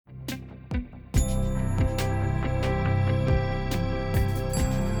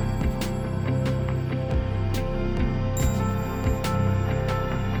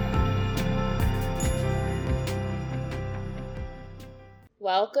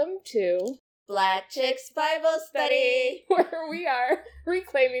Welcome to Black Chicks Bible Study, where we are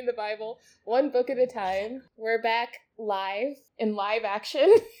reclaiming the Bible one book at a time. We're back live in live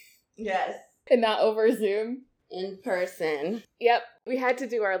action. Yes. And not over Zoom. In person. Yep. We had to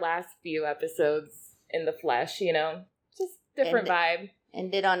do our last few episodes in the flesh, Just different vibe.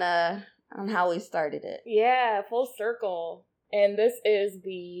 Ended on how we started it. Yeah, full circle. And this is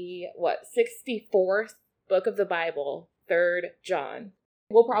the, 64th book of the Bible, 3rd John.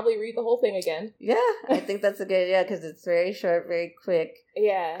 We'll probably read the whole thing again. Yeah, I think that's a good idea because it's very short, very quick.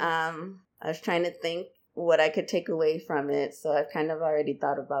 Yeah. I was trying to think what I could take away from it, so I've kind of already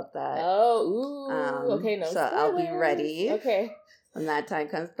thought about that. Oh, ooh. Okay, no So spoilers. I'll be ready. Okay. When that time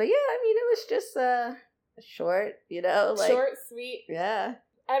comes. But yeah, I mean, it was just short, Short, sweet. Yeah.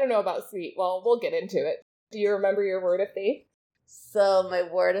 I don't know about sweet. Well, we'll get into it. Do you remember your word of faith? So my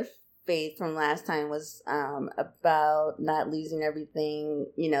word of faith from last time was about not losing everything,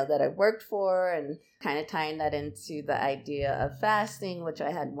 that I worked for, and kind of tying that into the idea of fasting, which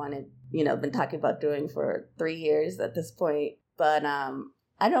I had wanted, been talking about doing for 3 years at this point. But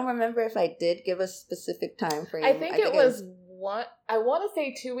I don't remember if I did give a specific time frame. I think it was one. I want to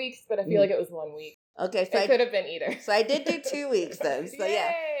say 2 weeks, but I feel like it was 1 week. Okay, so it could have been either. So I did do 2 weeks then. So Yay!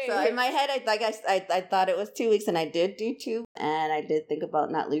 Yeah. So in my head, I thought it was 2 weeks, and I did do 2, and I did think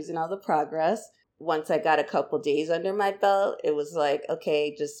about not losing all the progress. Once I got a couple days under my belt, it was like,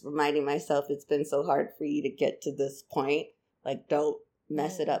 okay, just reminding myself it's been so hard for you to get to this point. Like, don't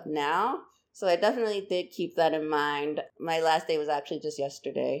mess it up now. So I definitely did keep that in mind. My last day was actually just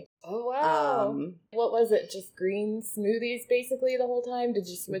yesterday. Oh, wow. What was it? Just green smoothies basically the whole time? Did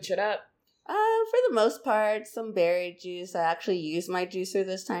you switch it up? For the most part, some berry juice. I actually used my juicer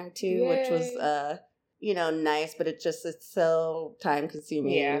this time too, Yay. which was, nice, but it's so time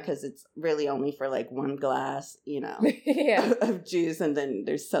consuming because it's really only for like one glass, yeah. of juice, and then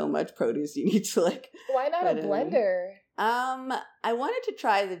there's so much produce you need to like. Why not a blender? I wanted to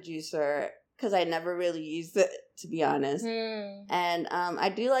try the juicer because I never really used it, to be honest. And I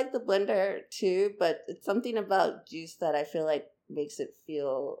do like the blender too, but it's something about juice that I feel like makes it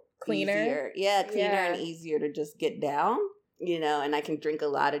feel cleaner. Easier. Yeah, cleaner and easier to just get down, and I can drink a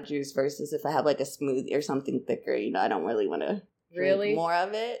lot of juice versus if I have like a smoothie or something thicker, I don't really want to drink more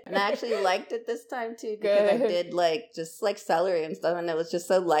of it. And I actually liked it this time too because I did just celery and stuff, and it was just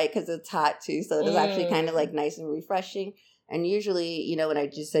so light because it's hot too, so it was actually kind of like nice and refreshing. And usually, when I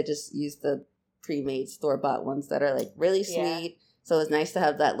just use the pre-made store-bought ones that are like really sweet. Yeah. So it was nice to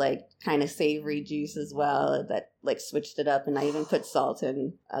have that like kind of savory juice as well that like switched it up, and I even put salt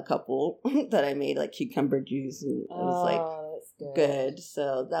in a couple that I made, like cucumber juice, and it was like good.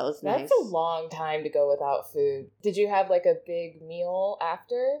 So that was nice. That's a long time to go without food. Did you have like a big meal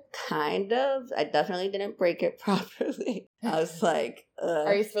after? Kind of. I definitely didn't break it properly. I was like,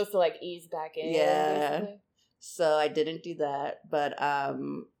 Are you supposed to like ease back in? Yeah. Basically? So I didn't do that, but I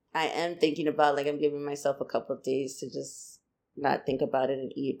am thinking about like I'm giving myself a couple of days to just not think about it and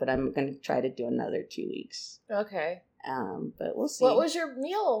eat, but I'm going to try to do another 2 weeks. Okay. But we'll see. What was your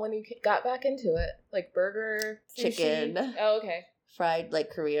meal when you got back into it? Like burger? Sushi? Chicken. Oh, okay. Fried,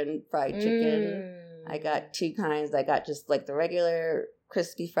 like Korean fried chicken. I got 2 kinds. I got just like the regular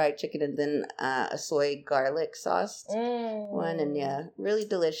crispy fried chicken, and then a soy garlic sauce one, and really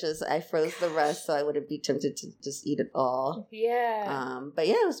delicious. I froze the rest so I wouldn't be tempted to just eat it all. Yeah. But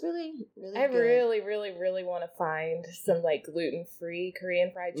yeah, it was really good. I really, really, really want to find some like gluten-free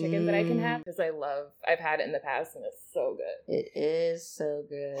Korean fried chicken that I can have because I've had it in the past and it's so good. It is so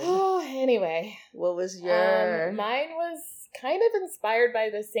good. Oh, anyway. What was your... Mine was kind of inspired by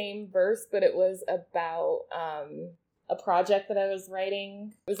the same verse, but it was about a project that I was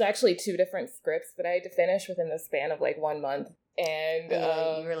writing. It was actually 2 different scripts, but I had to finish within the span of like 1 month. And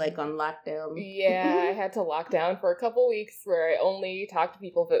you were like on lockdown. Yeah, I had to lock down for a couple weeks where I only talked to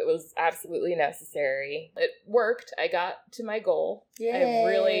people if it was absolutely necessary. It worked. I got to my goal.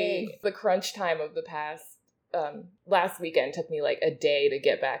 Yay. The crunch time of the past last weekend took me like a day to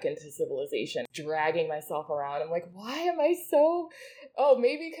get back into civilization, dragging myself around. I'm like, why am I so... Oh,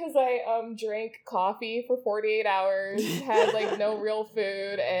 maybe because I drank coffee for 48 hours, had like no real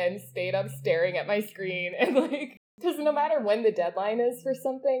food, and stayed up staring at my screen. And like, because no matter when the deadline is for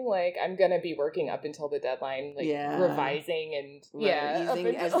something, like I'm going to be working up until the deadline, like revising and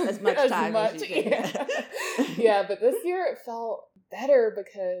using as much time as you can. Yeah, but this year it felt better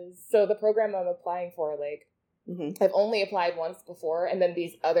because, so the program I'm applying for, like, I've only applied once before, and then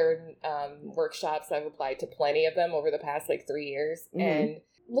these other workshops, I've applied to plenty of them over the past like 3 years. And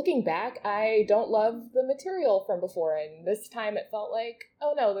looking back, I don't love the material from before, and this time it felt like,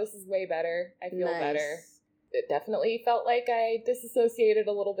 oh no, this is way better. I feel better. it definitely felt like I disassociated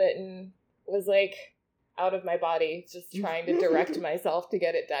a little bit and was like out of my body, just trying to direct myself to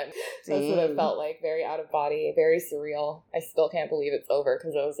get it done. That's what it felt like. Very out of body, very surreal. I still can't believe it's over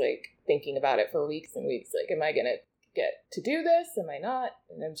because I was like thinking about it for weeks and weeks. Like, am I going to get to do this? Am I not?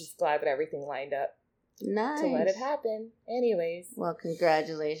 And I'm just glad that everything lined up. Nice. To let it happen. Anyways. Well,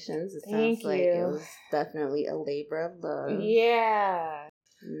 congratulations. It sounds like it was definitely a labor of love. Yeah.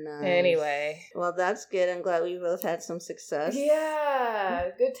 Nice. Anyway. Well, that's good. I'm glad we both had some success. Yeah.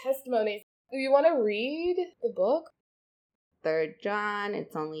 Good testimonies. Do you want to read the book? 3 John.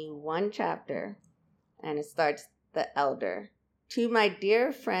 It's only one chapter. And it starts, the elder. To my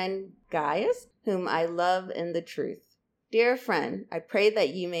dear friend Gaius, whom I love in the truth. Dear friend, I pray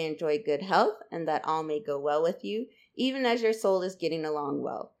that you may enjoy good health and that all may go well with you, even as your soul is getting along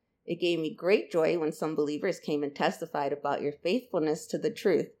well. It gave me great joy when some believers came and testified about your faithfulness to the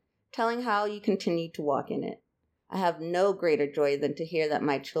truth, telling how you continue to walk in it. I have no greater joy than to hear that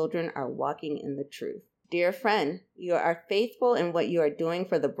my children are walking in the truth. Dear friend, you are faithful in what you are doing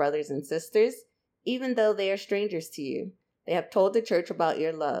for the brothers and sisters, even though they are strangers to you. They have told the church about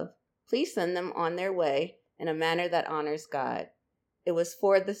your love. Please send them on their way in a manner that honors God. It was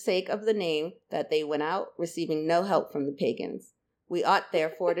for the sake of the name that they went out, receiving no help from the pagans. We ought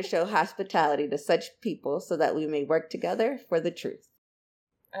therefore to show hospitality to such people so that we may work together for the truth.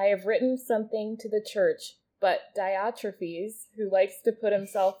 I have written something to the church, but Diotrephes, who likes to put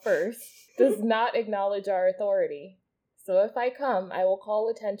himself first, does not acknowledge our authority. So if I come, I will call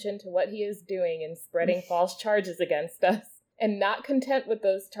attention to what he is doing in spreading false charges against us. And not content with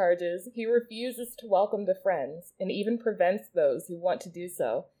those charges, he refuses to welcome the friends, and even prevents those who want to do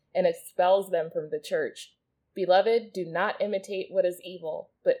so, and expels them from the church. Beloved, do not imitate what is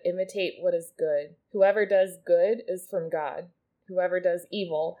evil, but imitate what is good. Whoever does good is from God. Whoever does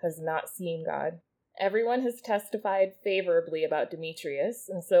evil has not seen God. Everyone has testified favorably about Demetrius,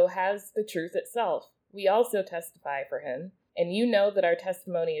 and so has the truth itself. We also testify for him, and you know that our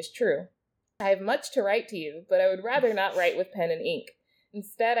testimony is true. I have much to write to you, but I would rather not write with pen and ink.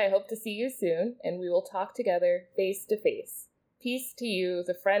 Instead, I hope to see you soon, and we will talk together face to face. Peace to you.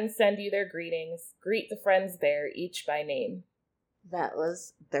 The friends send you their greetings. Greet the friends there, each by name. That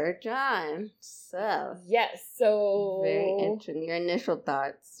was 3 John. So. Yes, so. Very interesting. Your initial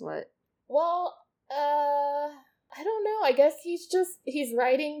thoughts, what? Well, I don't know. I guess he's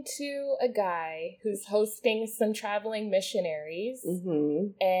writing to a guy who's hosting some traveling missionaries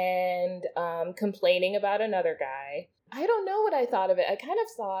and complaining about another guy. I don't know what I thought of it. I kind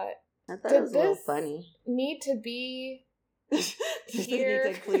of thought, it was a little funny. Need to be here?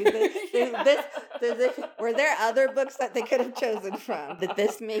 Need to include this? Were there other books that they could have chosen from? Did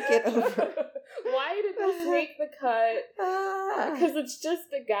this make it over? Why did this make the cut? Because it's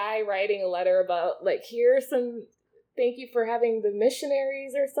just a guy writing a letter about, like, here's some... Thank you for having the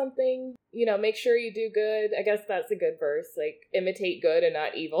missionaries or something. You know, make sure you do good. I guess that's a good verse. Like, imitate good and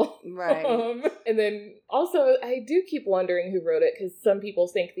not evil. Right. And then also, I do keep wondering who wrote it, because some people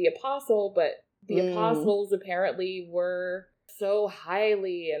think the apostle, but the apostles apparently were so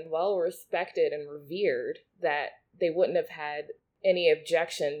highly and well respected and revered that they wouldn't have had any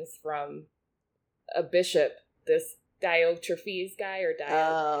objections from a bishop, this Diotrephes guy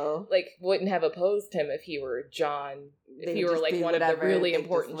wouldn't have opposed him if he were John, if he were like one of the really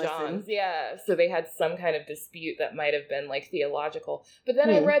important Johns. Yeah, so they had some kind of dispute that might have been like theological. But then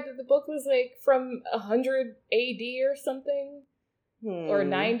I read that the book was like from 100 AD or something, or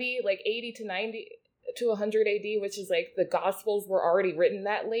 90, like 80 to 90 to 100 AD, which is like the Gospels were already written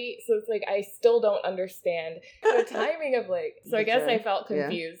that late. So it's like I still don't understand the timing of like. So I guess I felt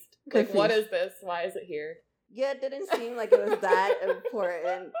confused. Yeah. Like, what is this? Why is it here? Yeah, it didn't seem like it was that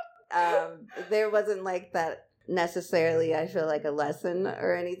important. There wasn't like that necessarily, I feel like, a lesson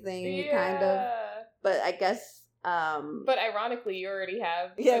or anything, kind of. But I guess... but ironically, you already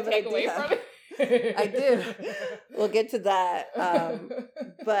have a takeaway from it. I do. We'll get to that.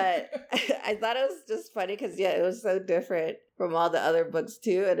 But I thought it was just funny because, it was so different from all the other books,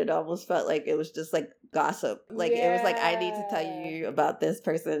 too. And it almost felt like it was just like gossip. Like, it was like, I need to tell you about this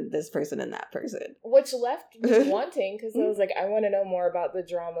person, and that person. Which left me wanting, because I was like, I want to know more about the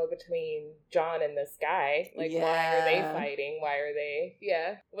drama between John and this guy. Like, why are they fighting? Why are they...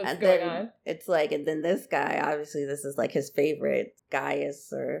 Yeah, what's going on? It's like, and then this guy, obviously, this is like his favorite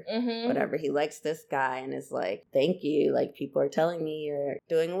Gaius or whatever. He likes this guy and is like, thank you. Like, people are telling me you're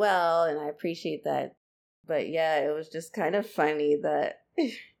doing well, and I appreciate that. But yeah, it was just kind of funny that...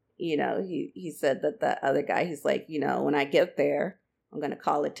 You know, he said that the other guy, he's like, you know, when I get there, I'm going to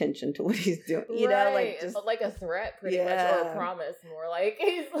call attention to what he's doing. You right. know, like just like a threat pretty much, or a promise more like.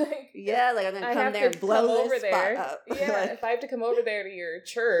 He's like, yeah, like I'm going to come there and blow this spot up. Yeah, like, if I have to come over there to your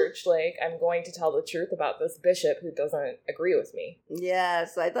church, like I'm going to tell the truth about this bishop who doesn't agree with me. Yeah,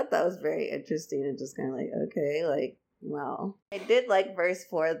 so I thought that was very interesting and just kind of like, okay, like, wow. I did like verse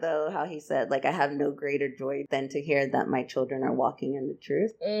 4, though, how he said, like, I have no greater joy than to hear that my children are walking in the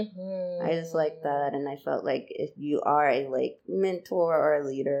truth. Mm-hmm. I just like that. And I felt like if you are a, like, mentor or a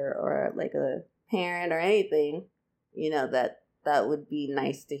leader or, like, a parent or anything, you know, that would be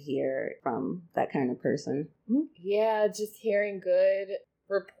nice to hear from that kind of person. Yeah, just hearing good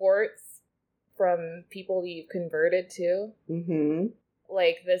reports from people you've converted to. Mm-hmm.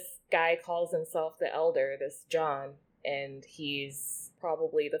 Like, this guy calls himself the elder, this John. And he's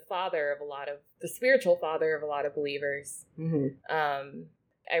probably the spiritual father of a lot of believers. Mm-hmm.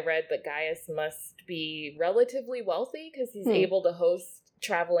 I read that Gaius must be relatively wealthy because he's able to host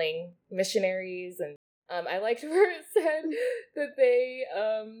traveling missionaries. And I liked where it said that they,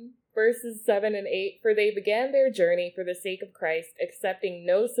 verses 7 and 8, for they began their journey for the sake of Christ, accepting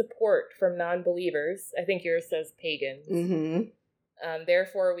no support from non-believers. I think yours says pagans. Mm-hmm.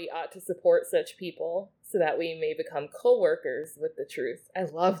 Therefore, we ought to support such people so that we may become co-workers with the truth. I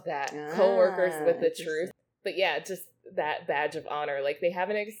love that. Co-workers with the truth. But yeah, just that badge of honor. Like, they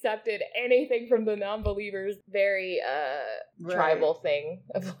haven't accepted anything from the non-believers. Very tribal thing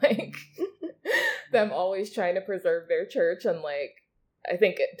of, like, them always trying to preserve their church. And, like, I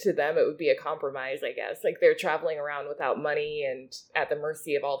think to them it would be a compromise, I guess. Like, they're traveling around without money and at the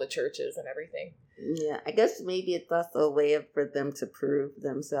mercy of all the churches and everything. Yeah, I guess maybe it's also a way for them to prove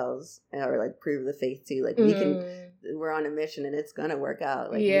themselves or like prove the faith too. Like we're on a mission and it's gonna work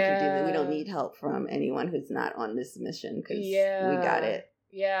out. Like we can do that. We don't need help from anyone who's not on this mission because we got it.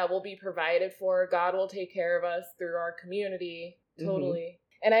 Yeah, we'll be provided for. God will take care of us through our community. Totally.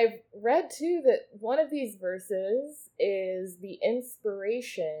 And I've read too that one of these verses is the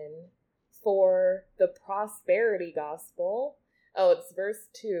inspiration for the prosperity gospel. Oh, it's verse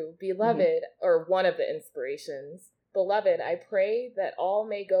 2. Beloved, or one of the inspirations. Beloved, I pray that all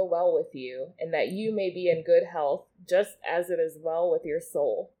may go well with you, and that you may be in good health, just as it is well with your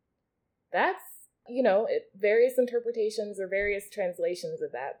soul. That's, various interpretations or various translations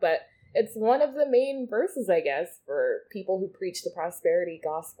of that, but it's one of the main verses, I guess, for people who preach the prosperity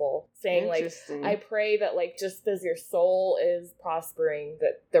gospel, saying, like, I pray that, like, just as your soul is prospering,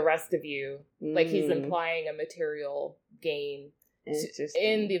 that the rest of you, like, he's implying a material gain.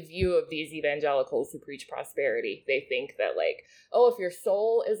 In the view of these evangelicals who preach prosperity, they think that, like, oh, if your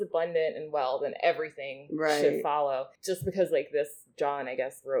soul is abundant and well, then everything should follow. Just because, like, this John, I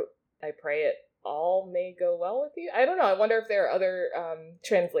guess, wrote, I pray it all may go well with you. I don't know. I wonder if there are other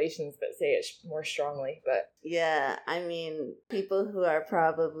translations that say it more strongly, but yeah, I mean, people who are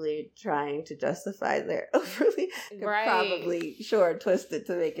probably trying to justify their overly could probably twist it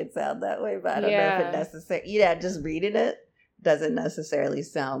to make it sound that way, but I don't know if it necessarily. Just reading it doesn't necessarily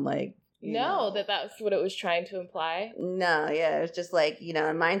sound like that's what it was trying to imply. No, it's just like,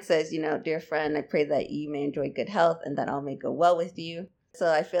 and mine says, dear friend, I pray that you may enjoy good health and that all may go well with you. So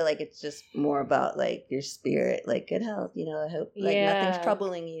I feel like it's just more about, like, your spirit, like, good health, I hope, like, nothing's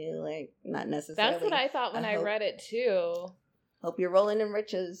troubling you, like, not necessarily. That's what I thought when I read it, too. Hope you're rolling in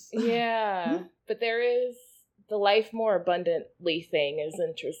riches. Yeah, but there is the life more abundantly thing is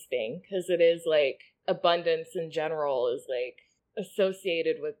interesting, because it is, like, abundance in general is, like,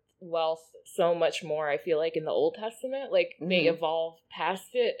 associated with wealth so much more, I feel like, in the Old Testament. Like, they evolve past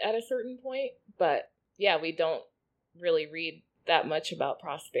it at a certain point, but, yeah, we don't really read that much about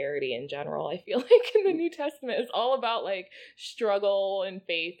prosperity in general. I feel like in the New Testament it's all about, like, struggle and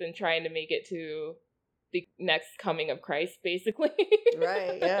faith and trying to make it to the next coming of Christ, basically.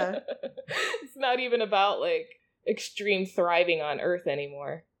 Right, yeah. It's not even about, like, extreme thriving on earth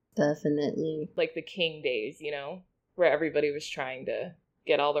anymore. Definitely. Like the king days, where everybody was trying to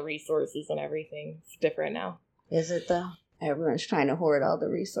get all the resources and everything. It's different now. Is it though? Everyone's trying to hoard all the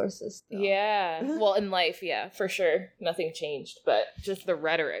resources. Though. Yeah. Well, in life, yeah, for sure. Nothing changed, but just the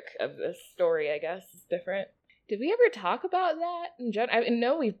rhetoric of this story, I guess, is different. Did we ever talk about that in general? I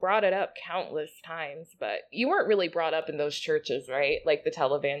know we've brought it up countless times, but you weren't really brought up in those churches, right? Like the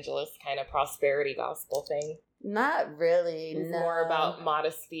televangelist kind of prosperity gospel thing. Not really. It's more about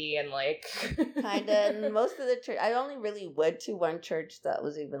modesty and, like, kind of. Most of the church, I only really went to one church that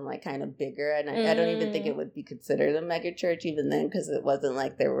was even, like, kind of bigger, and I don't even think it would be considered a mega church even then, because it wasn't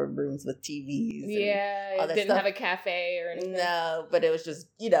like there were rooms with TVs. Yeah, it didn't have a cafe or anything. No, but it was just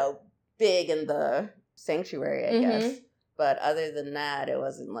big in the sanctuary, I guess. But other than that, it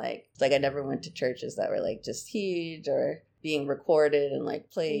wasn't like I never went to churches that were, like, just huge or being recorded and like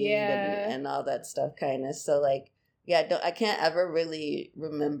played and all that stuff kind of. So like, yeah, I can't ever really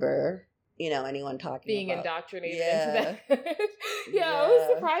remember, anyone talking being about indoctrinated into that. I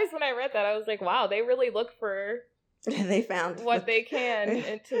was surprised when I read that. I was like, wow, they really look for they found what they can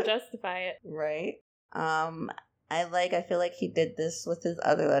and to justify it. Right. I feel like he did this with his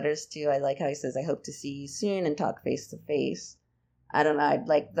other letters too. I like how he says, I hope to see you soon and talk face to face. I don't know. I'd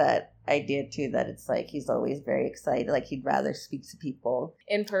like that idea too, that it's like he's always very excited. Like he'd rather speak to people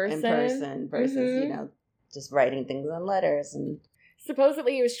in person versus, just writing things on letters. And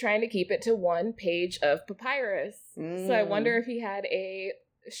supposedly he was trying to keep it to 1 page of papyrus. So I wonder if he had a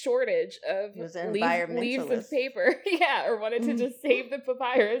shortage of leaves of paper. Or wanted to just save the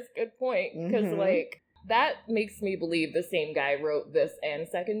papyrus. Good point. Because that makes me believe the same guy wrote this and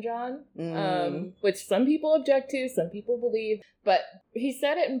 2 John, which some people object to, some people believe, but he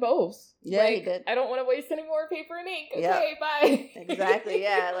said it in both. Yeah, he did. I don't want to waste any more paper and ink. Okay, bye. Exactly,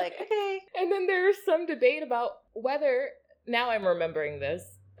 yeah, like, okay. And then there's some debate about whether, now I'm remembering this,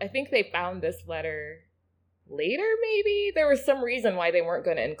 I think they found this letter later, maybe? There was some reason why they weren't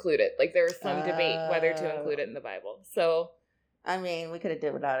going to include it. Like, there was some debate whether to include it in the Bible. So... I mean, we could have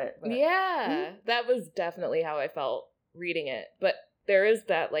did without it. But... Yeah, that was definitely how I felt reading it. But there is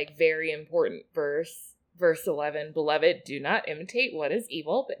that, like, very important verse 11. Beloved, do not imitate what is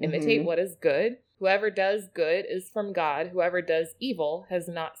evil, but imitate what is good. Whoever does good is from God. Whoever does evil has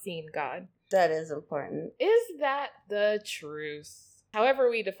not seen God. That is important. Is that the truth? However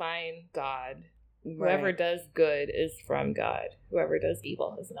we define God, whoever does good is from God. Whoever does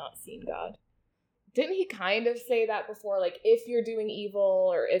evil has not seen God. Didn't he kind of say that before? Like, if you're doing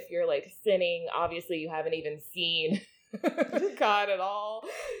evil or if you're, like, sinning, obviously you haven't even seen God at all.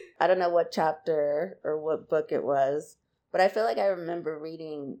 I don't know what chapter or what book it was, but I feel like I remember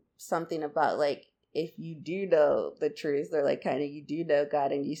reading something about, like, if you do know the truth, or, like, kind of you do know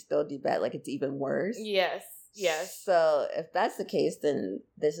God and you still do bad, like, it's even worse. Yes. So if that's the case, then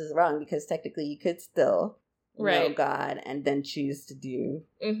this is wrong, because technically you could still... know God and then choose to do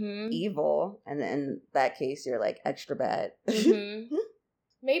evil, and in that case you're like extra bad.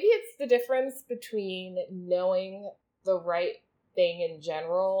 Maybe it's the difference between knowing the right thing in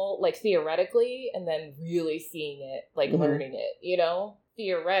general, like theoretically, and then really seeing it, like learning it,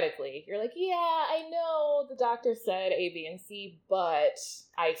 theoretically you're like, yeah, I know the doctor said A, B, and C, but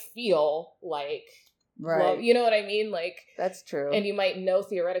I feel like well, you know what I mean? Like, that's true. And you might know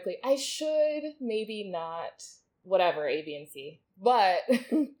theoretically, I should maybe not, whatever, A, B, and C. But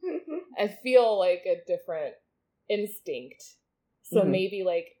I feel like a different instinct. So maybe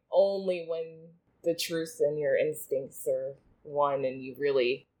like only when the truth and your instincts are one and you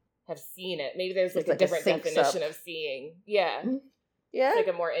really have seen it. Maybe there's like a different definition of seeing. Yeah. Yeah. It's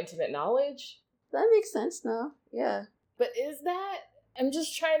like a more intimate knowledge. That makes sense now. Yeah. But is that... I'm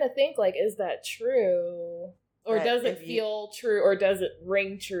just trying to think, like, is that true? Or does it feel true? Or does it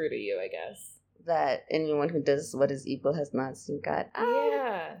ring true to you, I guess? That anyone who does what is evil has not seen God.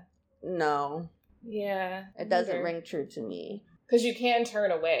 Yeah. No. Yeah. It doesn't ring true to me. Because you can turn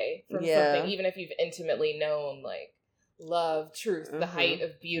away from something, even if you've intimately known, like, love, truth, the height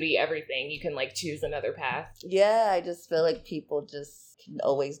of beauty, everything. You can, like, choose another path. Yeah, I just feel like people just can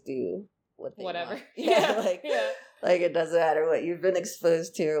always do what they whatever. want. Like, it doesn't matter what you've been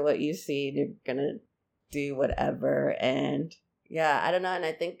exposed to or what you see, you're gonna do whatever. And yeah, I don't know. And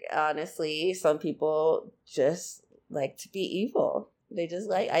I think, honestly, some people just like to be evil. They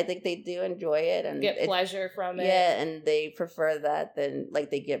just I think they do enjoy it and get pleasure from it. Yeah, and they prefer that than, like,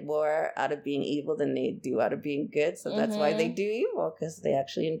 they get more out of being evil than they do out of being good. So that's why they do evil, because they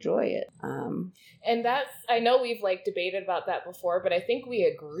actually enjoy it. And that's, I know we've, like, debated about that before, but I think we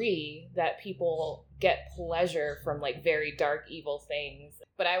agree that people get pleasure from, like, very dark, evil things.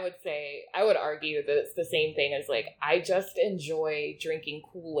 But I would argue that it's the same thing as, like, I just enjoy drinking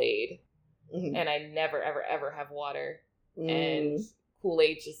Kool-Aid, and I never, ever, ever have water. And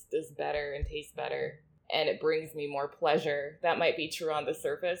Kool-Aid just is better and tastes better, and it brings me more pleasure. That might be true on the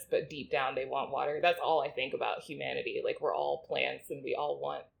surface, but deep down they want water. That's all I think about humanity. Like, we're all plants and we all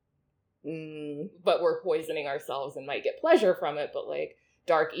want, but we're poisoning ourselves and might get pleasure from it. But, like,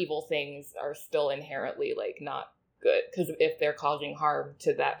 dark, evil things are still inherently, like, not good, because if they're causing harm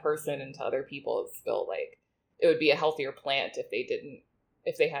to that person and to other people, it's still, like, it would be a healthier plant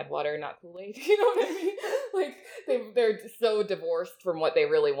if they had water, not Kool-Aid. You know what I mean? Like, they're so divorced from what they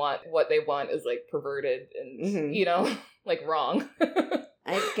really want. What they want is, like, perverted and, like, wrong.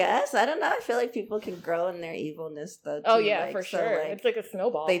 I guess. I don't know. I feel like people can grow in their evilness, though, too. Oh, yeah, like, for sure. Like, it's like a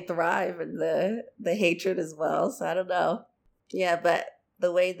snowball. They thrive in the hatred as well, so I don't know. Yeah, but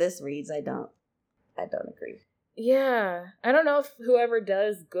the way this reads, I don't agree. Yeah. I don't know if whoever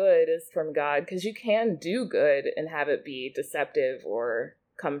does good is from God, because you can do good and have it be deceptive or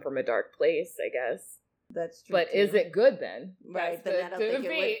come from a dark place, I guess. That's true. But is it good then? Right. Then I don't think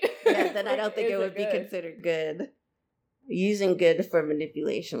it would. Yeah. Then I don't think it would be considered good. Using good for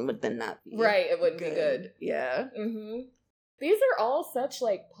manipulation would then not be right. It wouldn't be good. Yeah. Mm-hmm. These are all such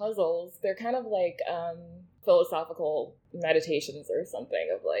like puzzles. They're kind of like philosophical meditations or something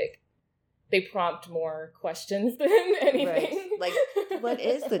of like they prompt more questions than anything. Right. Like, what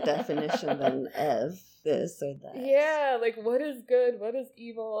is the definition then of this or that? Yeah, like what is good? What is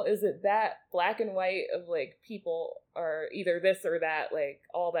evil? Is it that black and white of like people are either this or that? Like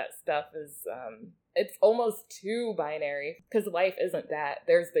all that stuff is it's almost too binary because life isn't that.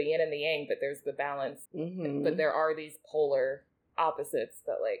 There's the yin and the yang, but there's the balance. Mm-hmm. But there are these polar opposites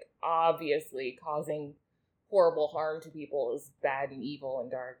that like obviously causing horrible harm to people is bad and evil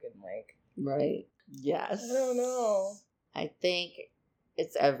and dark and like right. Yes. I don't know. I think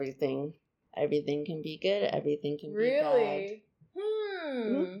it's everything. Everything can be good. Everything can be bad. Really?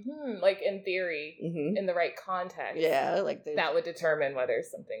 Like in theory, in the right context. Yeah, like that would determine whether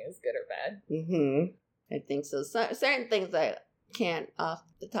something is good or bad. I think so. Certain things I can't, off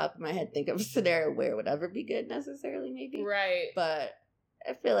the top of my head, think of a scenario where it would ever be good necessarily, maybe. Right. But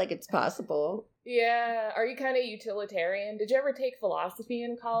I feel like it's possible. Yeah. Are you kind of utilitarian? Did you ever take philosophy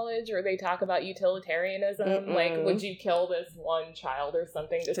in college or they talk about utilitarianism? Mm-mm. Like, would you kill this one child or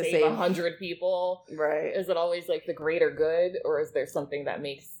something to save 100 people? Right. Is it always like the greater good or is there something that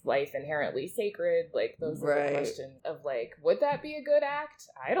makes life inherently sacred? Like, those are the questions of like, would that be a good act?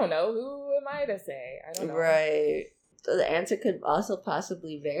 I don't know. Who am I to say? I don't know. Right. So the answer could also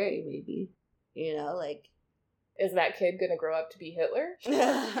possibly vary, maybe. You know, like, is that kid going to grow up to be Hitler?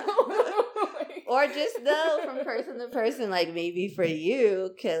 Or just no, from person to person. Like maybe for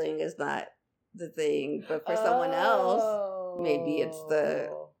you, killing is not the thing, but for someone else, maybe it's the,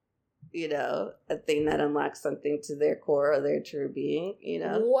 you know, a thing that unlocks something to their core or their true being, you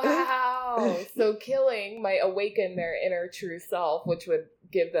know? Wow. So killing might awaken their inner true self, which would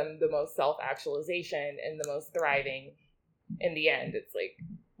give them the most self-actualization and the most thriving. In the end, it's like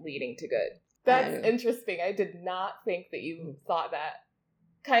leading to good. That's interesting. I did not think that you thought that.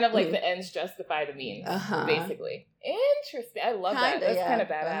 Kind of like the ends justify the means, basically. Interesting. I love that. That's kind of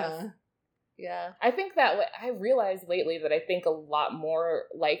badass. Yeah. I think that I realized lately that I think a lot more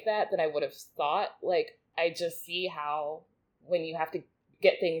like that than I would have thought. Like, I just see how when you have to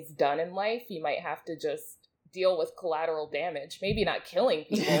get things done in life, you might have to just deal with collateral damage. Maybe not killing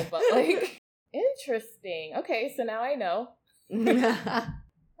people, but like, interesting. Okay, so now I know.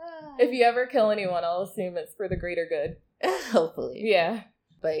 If you ever kill anyone, I'll assume it's for the greater good. Hopefully. Yeah.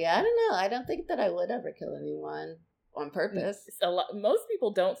 But yeah, I don't know. I don't think that I would ever kill anyone on purpose. Most people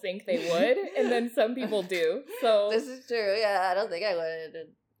don't think they would, and then some people do. So this is true. Yeah, I don't think I would.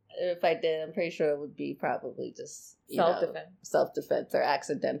 If I did, I'm pretty sure it would be probably just self-defense or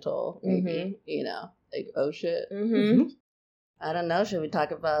accidental. Maybe you know, like oh shit. I don't know. Should we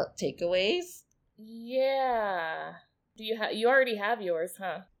talk about takeaways? Yeah. Do you already have yours,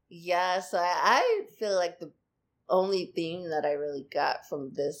 huh? Yeah. So I feel like the only theme that I really got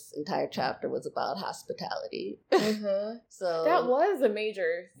from this entire chapter was about hospitality. So that was a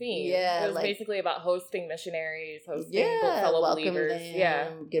major theme. Yeah, it was like, basically about hosting missionaries, hosting fellow believers,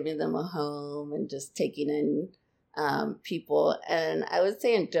 giving them a home, and just taking in people. And I would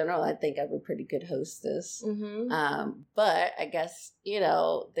say in general, I think I'm a pretty good hostess. But I guess, you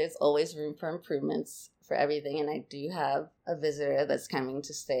know, there's always room for improvements for everything. And I do have a visitor that's coming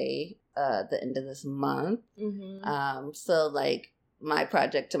to stay the end of this month. So like my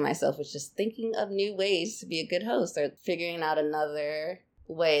project to myself was just thinking of new ways to be a good host or figuring out another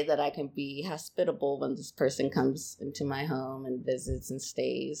way that I can be hospitable when this person comes into my home and visits and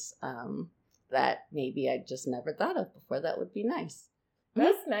stays. That maybe I just never thought of before. That would be nice.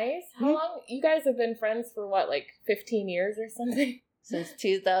 That's nice. How long? You guys have been friends for what, like 15 years or something? Since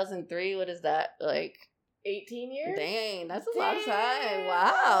 2003. What is that? Like 18 years? Dang, that's a lot of time.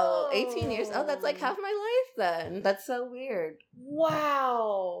 Wow. 18 years. Oh, that's like half my life then. That's so weird.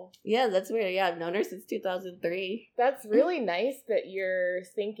 Wow. Yeah, that's weird. Yeah, I've known her since 2003. That's really nice that you're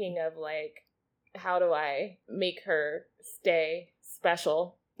thinking of like, how do I make her stay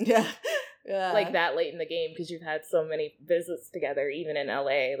special? Yeah. Like that late in the game because you've had so many visits together, even in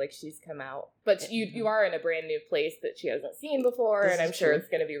LA. Like she's come out, but you are in a brand new place that she hasn't seen before, and I'm sure it's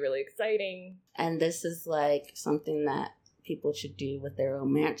going to be really exciting. And this is like something that people should do with their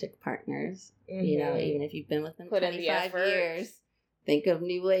romantic partners. You know, even if you've been with them 25 years, think of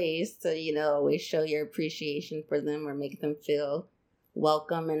new ways to, you know, always show your appreciation for them or make them feel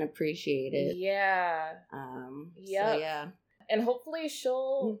welcome and appreciated. Yeah. So yeah. And hopefully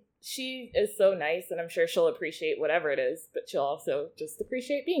she is so nice, and I'm sure she'll appreciate whatever it is, but she'll also just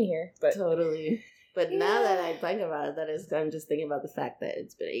appreciate being here. But totally. But now that I think about it, I'm just thinking about the fact that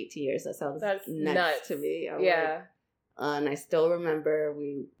it's been 18 years. That's nuts to me. And I still remember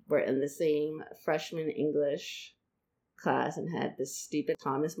we were in the same freshman English class and had this stupid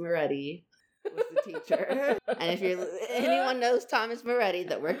Thomas Moretti was the teacher. And if anyone knows Thomas Moretti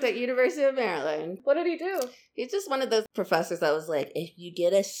that worked at University of Maryland. What did he do? He's just one of those professors that was like, if you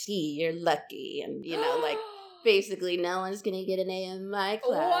get a C, you're lucky. And, like, basically no one's going to get an A in my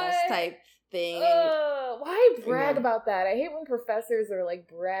class type thing. Why brag about that? I hate when professors are like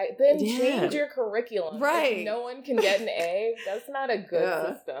then change your curriculum. Right. If no one can get an A. That's not a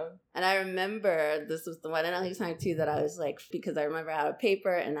good system. And I remember this was the one and only time too that I was like, because I remember I had a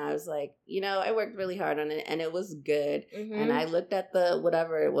paper and I was like, I worked really hard on it and it was good. Mm-hmm. And I looked at the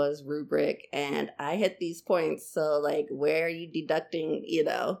whatever it was rubric and I hit these points. So like, where are you deducting,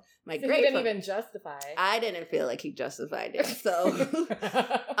 my grade? He didn't even justify. I didn't feel like he justified it. So,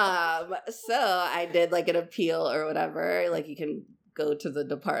 so I did like an appeal or whatever. Like you can go to the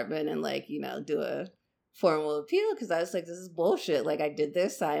department and like, do a formal appeal because I was like, this is bullshit. Like I did the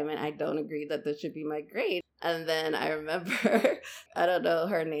assignment. I don't agree that this should be my grade. And then I remember, I don't know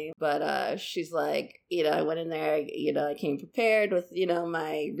her name, but she's like, I went in there, I came prepared with,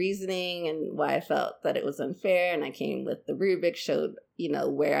 my reasoning and why I felt that it was unfair. And I came with the rubric, showed,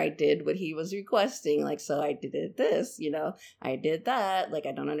 where I did what he was requesting. Like, so I did this, I did that. Like,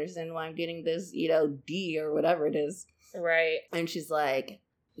 I don't understand why I'm getting this, D or whatever it is. Right. And she's like,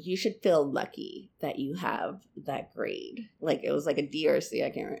 you should feel lucky that you have that grade. Like, it was like a D or a C, I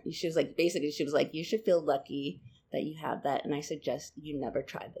can't remember. She was like, you should feel lucky that you have that, and I suggest you never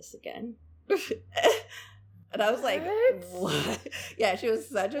try this again. And I was like, what? Yeah, she was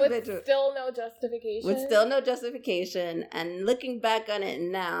such a bitch. With still no justification? With still no justification. And looking back on it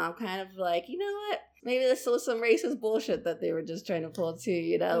now, I'm kind of like, you know what? Maybe this was some racist bullshit that they were just trying to pull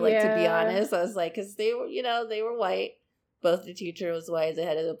too, to be honest. I was like, because they were, they were white. Both the teacher was white, the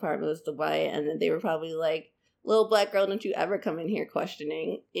head of the department was the white, and then they were probably like, little black girl, don't you ever come in here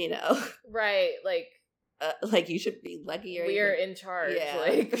questioning, Right, like you should be lucky we're in charge. Yeah.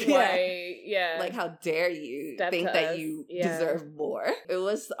 Like, why, Like, how dare you think that you deserve more? It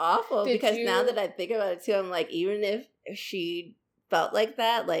was awful because now that I think about it too, I'm like, even if she felt like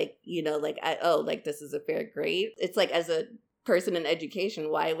that, like, this is a fair grade. It's like, as a person in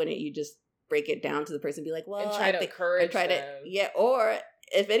education, why wouldn't you just break it down to the person and be like, well, and try to encourage them. Or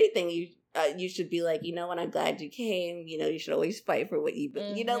if anything, you should be like, what, I'm glad you came. You should always fight for what you,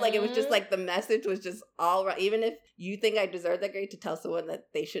 like it was just like the message was just all right. Even if you think I deserve that grade, to tell someone that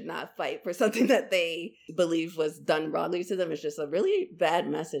they should not fight for something that they believe was done wrongly to them is just a really bad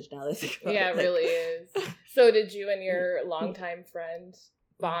message now that I think about it. Yeah, it really is. So did you and your longtime friend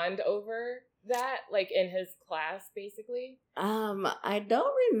bond over that, like in his class, basically? I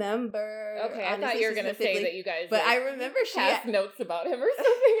don't remember. Okay, I thought you were gonna say that you guys, but I remember she passed notes about him or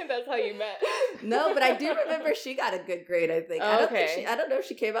something, and that's how you met. No, but I do remember she got a good grade. I think. I don't know if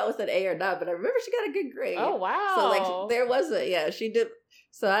she came out with an A or not, but I remember she got a good grade. Oh wow! So like there was she did.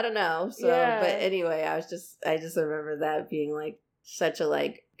 So I don't know. So but anyway, I just remember that being like such a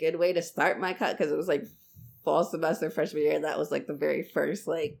like good way to start my cut because it was like fall semester freshman year. That was like the very first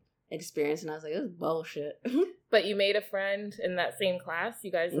like experience, and I was like, this is bullshit. But you made a friend in that same class?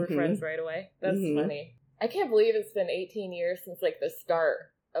 You guys were friends right away? That's funny. I can't believe it's been 18 years since like the start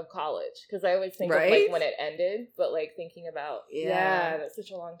of college, because I always think of like when it ended, but like thinking about that's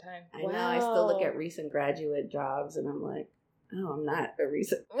such a long time. I know. I still look at recent graduate jobs and I'm like, oh, I'm not a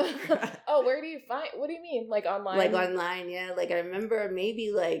recent Oh, where do you find, what do you mean, like online? Like online, yeah. Like I remember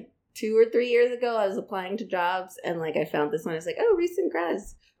maybe like 2 or 3 years ago I was applying to jobs and like I found this one. It's like, oh, recent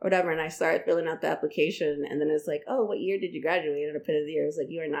grads or whatever, and I started filling out the application, and then it's like, oh, what year did you graduate? And I put in the year. I was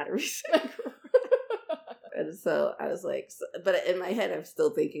like, you are not a recent grad. And so I was like, but in my head, I'm still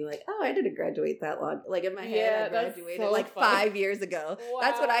thinking like, oh, I didn't graduate that long. Like in my head, I graduated so like 5 years ago. Wow.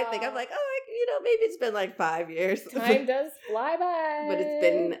 That's what I think. I'm like, oh, maybe it's been like 5 years. Time does fly by. But it's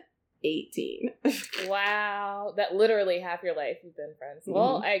been 18. Wow. That literally half your life you've been friends. Mm-hmm.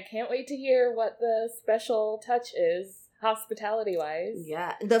 Well, I can't wait to hear what the special touch is, hospitality-wise.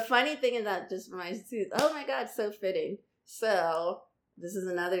 Yeah. The funny thing is that just reminds me, oh my God, so fitting. So this is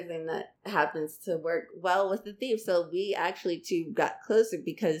another thing that happens to work well with the theme. So we actually too got closer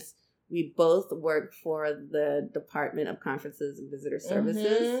because we both worked for the Department of Conferences and Visitor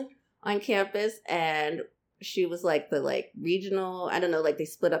Services on campus, and she was like the like regional, I don't know, like they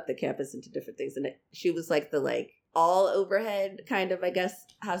split up the campus into different things, and she was like the like all overhead kind of, I guess,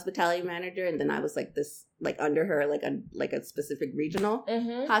 hospitality manager, and then I was like this, like under her, like a specific regional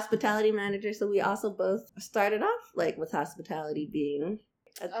hospitality manager. So we also both started off like with hospitality being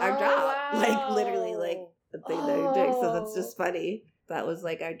our job, wow. Like literally like the thing that you're doing. So that's just funny. That was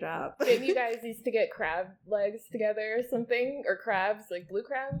like our job. Didn't you guys used to get crab legs together or something? Or crabs, like blue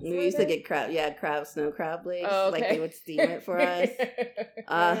crabs? We used to get snow crab legs. Oh, okay. Like they would steam it for us.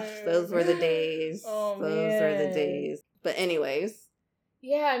 Those were the days. Those were the days. But anyways.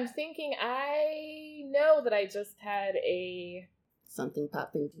 Yeah, I'm thinking I know that I just had something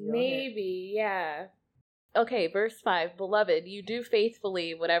pop into your maybe, yeah. Okay, verse 5. Beloved, you do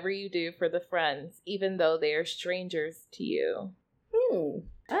faithfully whatever you do for the friends, even though they are strangers to you.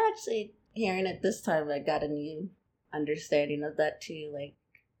 Actually, hearing it this time, I got a new understanding of that too. Like,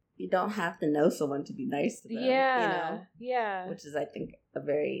 you don't have to know someone to be nice to them. Yeah, you know? Yeah. Which is, I think, a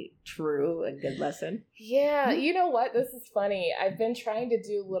very true and good lesson. Yeah, you know what? This is funny. I've been trying to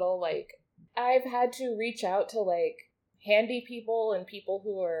do little, like, I've had to reach out to, like, handy people and people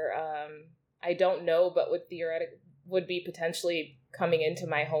who are, I don't know, but would be potentially coming into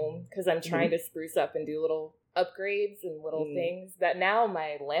my home because I'm trying to spruce up and do little upgrades and little things that now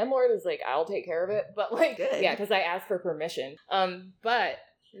my landlord is like, I'll take care of it. But like, good. Yeah, because I asked for permission. But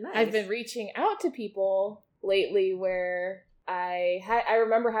nice. I've been reaching out to people lately where I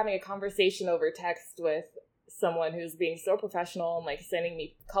remember having a conversation over text with someone who's being so professional and like sending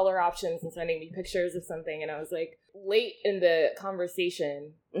me color options and sending me pictures of something. And I was like, late in the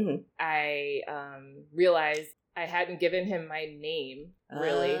conversation, I realized I hadn't given him my name,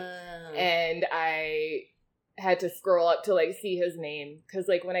 really. And I had to scroll up to like see his name. Because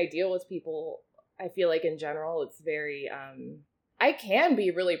like when I deal with people, I feel like in general, it's very, I can be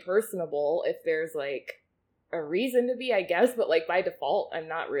really personable if there's like a reason to be, I guess, but like by default, I'm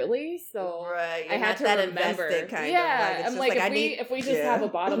not really. So right. I had to remember. I'm like, if we just have a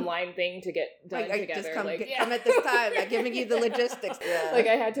bottom line thing to get done together, just come at this time. I'm giving you the logistics. Yeah. Like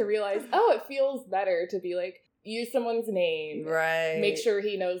I had to realize, it feels better to be like, use someone's name, right? Make sure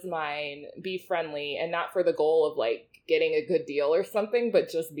he knows mine, be friendly, and not for the goal of like getting a good deal or something, but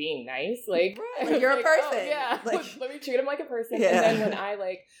just being nice. Like, right. You're a person. Oh, yeah, like, let me treat him like a person. Yeah. And then when I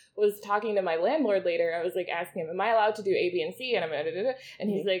like was talking to my landlord later, I was like asking him, "Am I allowed to do A, B, and C?" And I'm and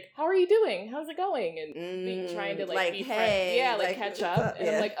he's like, "How are you doing? How's it going?" And trying to like be hey, friends. Yeah, like catch up. And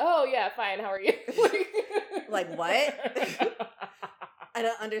I'm like, "Oh yeah, fine. How are you?" Like what? I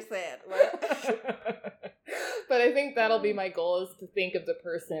don't understand. What? But I think that'll be my goal, is to think of the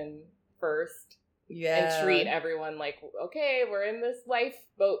person first. Yeah. And treat everyone like, okay, we're in this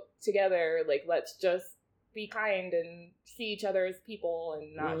lifeboat together. Like, let's just be kind and see each other as people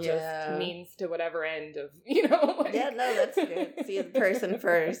and not just means to whatever end of, Like... Yeah, no, that's good. See the person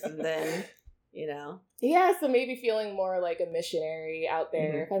first and then, Yeah, so maybe feeling more like a missionary out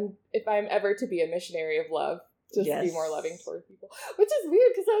there. If I'm ever to be a missionary of love. Just be more loving towards people. Which is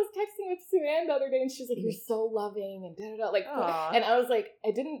weird because I was texting with Suzanne the other day and she's like, you're so loving and da-da-da. Like, and I was like,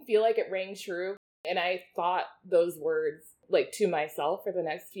 I didn't feel like it rang true. And I thought those words like to myself for the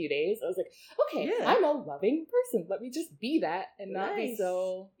next few days. I was like, okay, I'm a loving person. Let me just be that and not be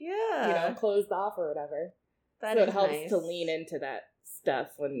so, closed off or whatever. So it helps to lean into that stuff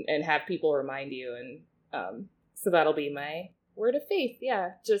and have people remind you. And so that'll be my word of faith. Yeah,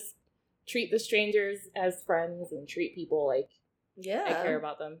 just treat the strangers as friends and treat people like I care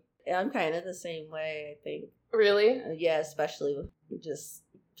about them. Yeah, I'm kind of the same way, I think. Really? Yeah, especially with just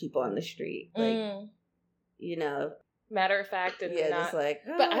people on the street. Like, matter of fact and not... just like...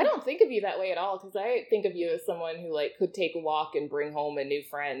 But I don't think of you that way at all, because I think of you as someone who, like, could take a walk and bring home a new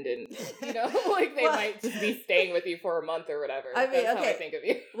friend and, like, they might just be staying with you for a month or whatever. I mean, that's how I think of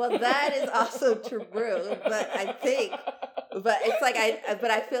you. Well, that is also true, but I think... But it's like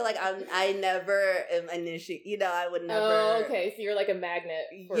I feel like I never am initiate. I would never. Oh, okay. So you're like a magnet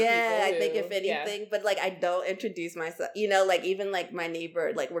for people. I think if anything, but like I don't introduce myself. Like even like my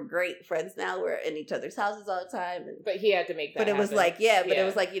neighbor, like we're great friends now. We're in each other's houses all the time. But he had to make that. But it was happen. like it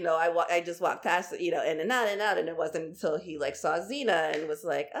was like I just walked past in and out, and it wasn't until he like saw Zena and was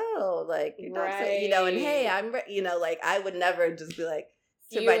like, oh, like right. and hey, I'm like I would never just be like.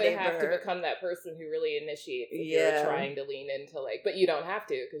 You would have to become that person who really initiates if you're trying to lean into but you don't have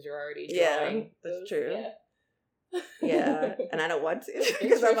to because you're already drawing. Yeah, that's true. Yeah, and I don't want to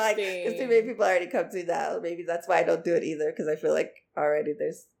because I'm like, because too many people already come to that. Maybe that's why I don't do it either because I feel like already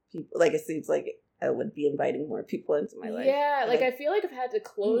there's people, like it seems like I would be inviting more people into my life. Yeah, like I feel like I've had to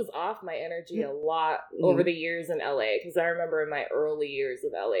close off my energy a lot over the years in LA because I remember in my early years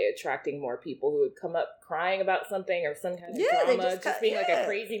of LA attracting more people who would come up crying about something or some kind of drama, just being like a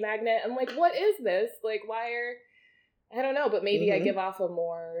crazy magnet. I'm like, what is this? Like, why are I don't know, but maybe I give off a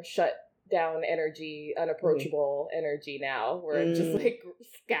more shut down energy, unapproachable energy now, where I'm just like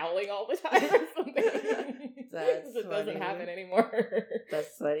scowling all the time or something. That's it doesn't happen anymore.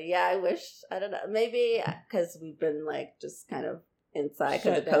 That's funny. Yeah, I wish, I don't know, maybe because we've been like just kind of inside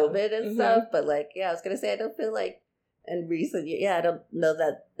because of COVID and stuff, but like, yeah, I was gonna say I don't feel like in recent years, I don't know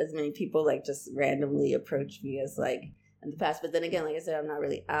that as many people like just randomly approach me as like in the past. But then again, like I said, I'm not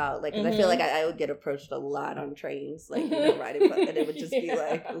really out. Like, 'cause I feel like I would get approached a lot on trains, like, you know, riding, and it would just be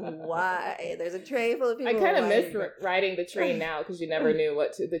like, why? There's a train full of people. I kind of miss riding the train now because you never knew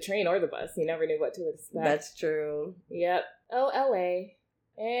the train or the bus. You never knew what to expect. That's true. Yep. Oh, LA.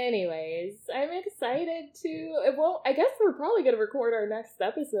 Anyways, I'm excited to. Well, I guess we're probably going to record our next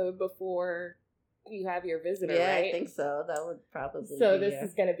episode before you have your visitor, right? I think so. That would probably So this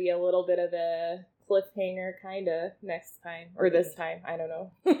is going to be a little bit of a cliffhanger kind of next time. Or this time. I don't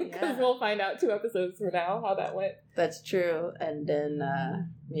know. Because we'll find out 2 episodes from now how that went. That's true. And then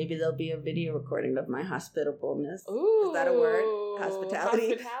maybe there'll be a video recording of my hospitableness. Ooh. Is that a word?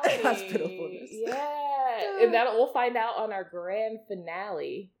 Hospitality. Hospitableness. Yeah. And we'll find out on our grand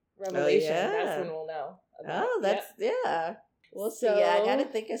finale. Revelation. Oh, yeah. That's when we'll know. Yeah. We'll see. Yeah, I gotta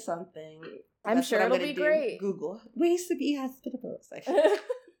think of something. I'm sure it'll be great. Google ways to be hospitable.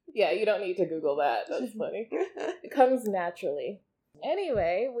 Yeah, you don't need to Google that. That's funny. It comes naturally.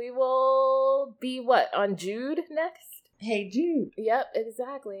 Anyway, we will be on Jude next? Hey Jude. Yep,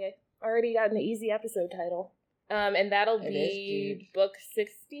 exactly. I already got an easy episode title. And that'll be book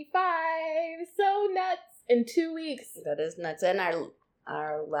 65. So nuts in 2 weeks. That is nuts. And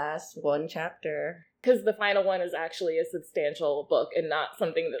our last one chapter. Because the final one is actually a substantial book and not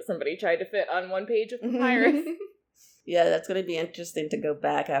something that somebody tried to fit on one page of papyrus. Yeah, that's going to be interesting to go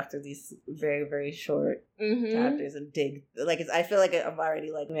back after these very, very short chapters and dig. Like, I feel like I'm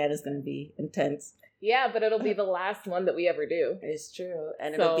already like, man, it's going to be intense. Yeah, but it'll be the last one that we ever do. It's true.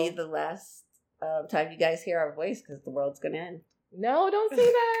 And it'll be the last time you guys hear our voice because the world's going to end. No, don't say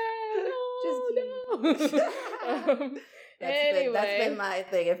that. No. That's been my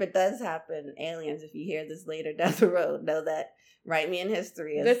thing. If it does happen, aliens, if you hear this later down the road, know that write me in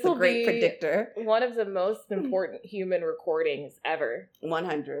history as the great predictor. One of the most important human recordings ever.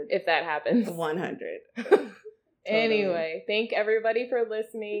 100. If that happens. 100. Anyway, thank everybody for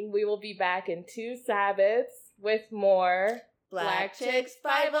listening. We will be back in 2 Sabbaths with more Black Chicks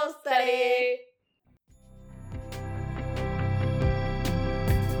Bible Study.